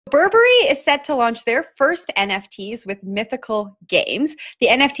Burberry is set to launch their first NFTs with Mythical Games. The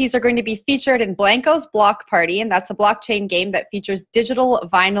NFTs are going to be featured in Blankos Block Party, and that's a blockchain game that features digital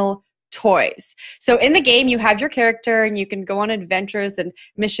vinyl toys. So in the game, you have your character and you can go on adventures and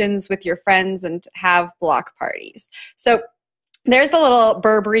missions with your friends and have block parties. So there's the little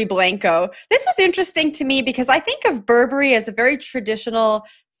Burberry Blanko. This was interesting to me because I think of Burberry as a very traditional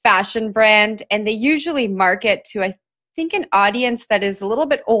fashion brand, and they usually market to, I think, an audience that is a little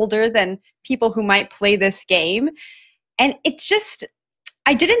bit older than people who might play this game. And it's just,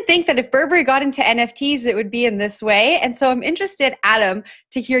 I didn't think that if Burberry got into NFTs, it would be in this way. And so I'm interested, Adam,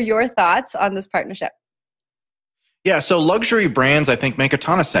 to hear your thoughts on this partnership. Yeah, so luxury brands, I think, make a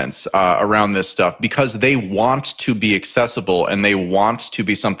ton of sense around this stuff because they want to be accessible and they want to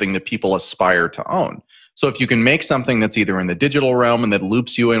be something that people aspire to own. So if you can make something that's either in the digital realm and that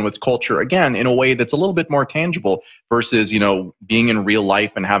loops you in with culture, again, in a way that's a little bit more tangible versus, being in real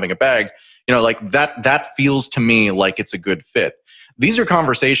life and having a bag, like that feels to me like it's a good fit. These are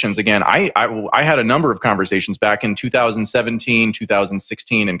conversations, again, I had a number of conversations back in 2017,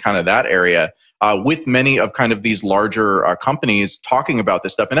 2016, and kind of that area with many of kind of these larger companies talking about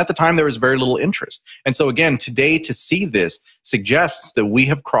this stuff. And at the time, there was very little interest. And so again, today to see this suggests that we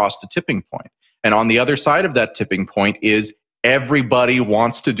have crossed a tipping point. And on the other side of that tipping point is everybody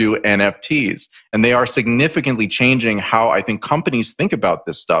wants to do NFTs. And they are significantly changing how I think companies think about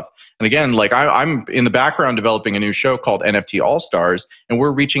this stuff. And again, like I'm in the background developing a new show called NFT All-Stars, and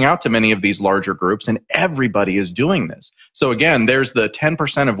we're reaching out to many of these larger groups, and everybody is doing this. So again, there's the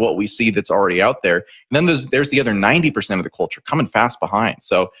 10% of what we see that's already out there. And then there's the other 90% of the culture coming fast behind.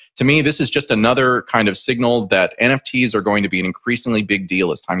 So to me, this is just another kind of signal that NFTs are going to be an increasingly big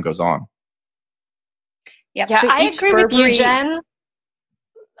deal as time goes on. Yep. Yeah, so I agree with you, Jen.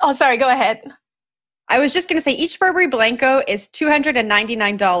 Oh, sorry, go ahead. I was just going to say each Burberry Blanko is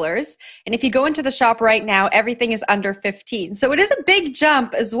 $299. And if you go into the shop right now, everything is under $15. So it is a big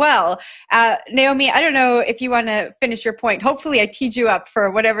jump as well. Naomi, I don't know if you want to finish your point. Hopefully I teed you up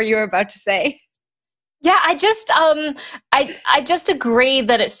for whatever you were about to say. Yeah, I just agree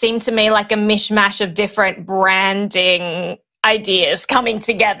that it seemed to me like a mishmash of different branding ideas coming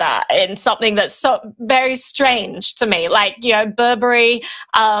together in something that's so very strange to me. Like, Burberry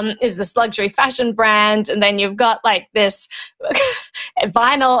is this luxury fashion brand, and then you've got like this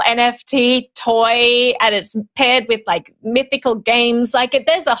vinyl NFT toy, and it's paired with like Mythical Games. Like,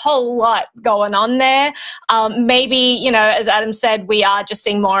 there's a whole lot going on there. Maybe, as Adam said, we are just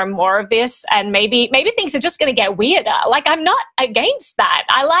seeing more and more of this, and maybe things are just going to get weirder. Like, I'm not against that.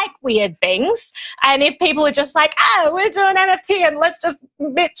 I like weird things, and if people are just like, we're doing NFT and let's just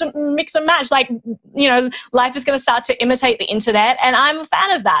mix and match, like, life is going to start to imitate the internet, and I'm a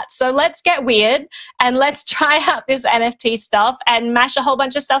fan of that. So let's get weird and let's try out this NFT stuff and mash a whole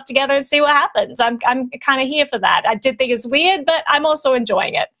bunch of stuff together and see what happens. I'm kind of here for that. I did think it's weird, but I'm also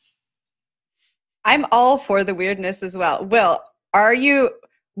enjoying it. I'm all for the weirdness as well. Will,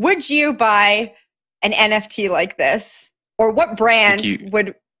 would you buy an NFT like this? Or what brand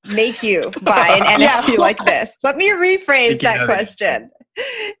would make you buy an NFT like this? Let me rephrase that question.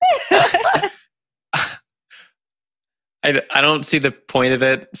 I don't see the point of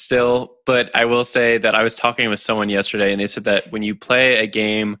it still, but I will say that I was talking with someone yesterday, and they said that when you play a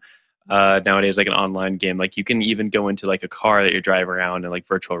game nowadays, like an online game, like you can even go into like a car that you drive around in like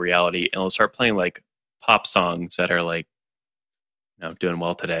virtual reality, and it'll start playing like pop songs that are like, doing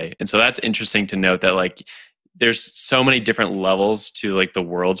well today. And so that's interesting to note that like there's so many different levels to like the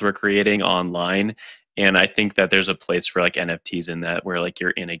worlds we're creating online. And I think that there's a place for like NFTs in that, where like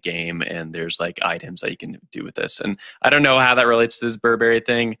you're in a game and there's like items that you can do with this. And I don't know how that relates to this Burberry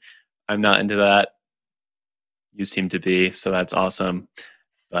thing. I'm not into that. You seem to be, so that's awesome.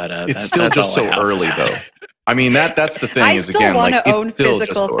 But it's still just so early though. I mean, that's the thing. I still want to own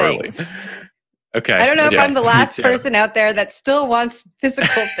physical things. Okay. I don't know if I'm the last person out there that still wants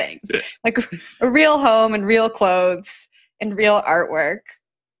physical things, like a real home and real clothes and real artwork.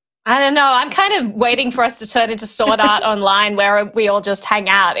 I don't know. I'm kind of waiting for us to turn into Sword Art Online, where we all just hang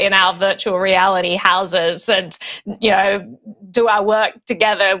out in our virtual reality houses and, do our work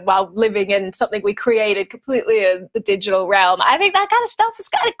together while living in something we created completely in the digital realm. I think that kind of stuff is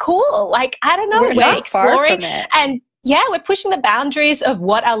kind of cool. Like, I don't know, we're exploring, and we're pushing the boundaries of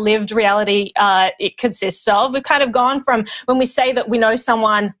what our lived reality it consists of. We've kind of gone from when we say that we know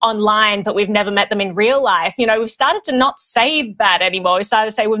someone online, but we've never met them in real life. We've started to not say that anymore. We started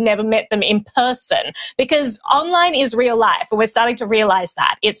to say we've never met them in person, because online is real life. And we're starting to realize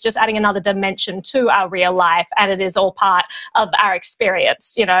that. It's just adding another dimension to our real life, and it is all part of our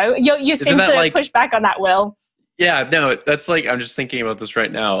experience. You seem to push back on that, Will. Yeah, no, that's like, I'm just thinking about this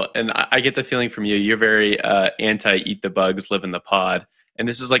right now. And I get the feeling from you, you're very anti eat the bugs, live in the pod. And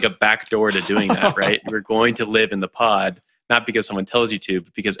this is like a backdoor to doing that, right? We're going to live in the pod, not because someone tells you to,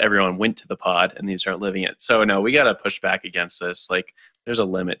 but because everyone went to the pod and they start living it. So no, we got to push back against this. Like, there's a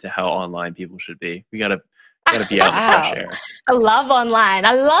limit to how online people should be. We got to be out in the fresh air. I love online.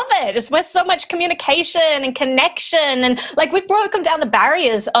 I love it. It's where so much communication and connection, and like we've broken down the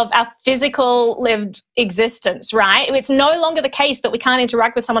barriers of our physical lived existence, right? It's no longer the case that we can't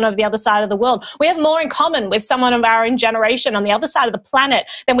interact with someone over the other side of the world. We have more in common with someone of our own generation on the other side of the planet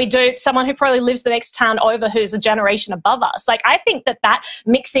than we do someone who probably lives the next town over who's a generation above us. Like, I think that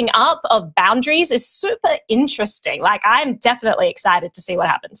mixing up of boundaries is super interesting. Like, I'm definitely excited to see what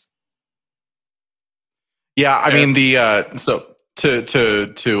happens. Yeah, I mean, so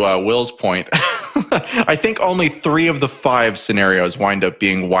to Will's point, I think only 3 of the 5 scenarios wind up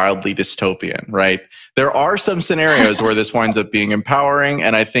being wildly dystopian, right? There are some scenarios where this winds up being empowering,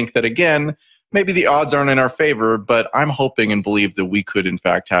 and I think that, again, maybe the odds aren't in our favor, but I'm hoping and believe that we could, in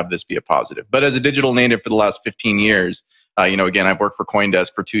fact, have this be a positive. But as a digital native for the last 15 years, again, I've worked for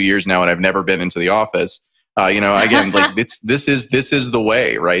CoinDesk for 2 years now, and I've never been into the office. Again, like this is the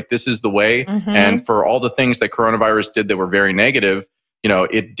way, right? This is the way. Mm-hmm. And for all the things that coronavirus did that were very negative,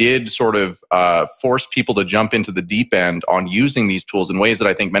 it did sort of force people to jump into the deep end on using these tools in ways that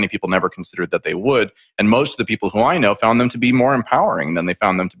I think many people never considered that they would. And most of the people who I know found them to be more empowering than they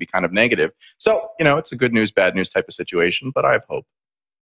found them to be kind of negative. So, it's a good news, bad news type of situation, but I have hope.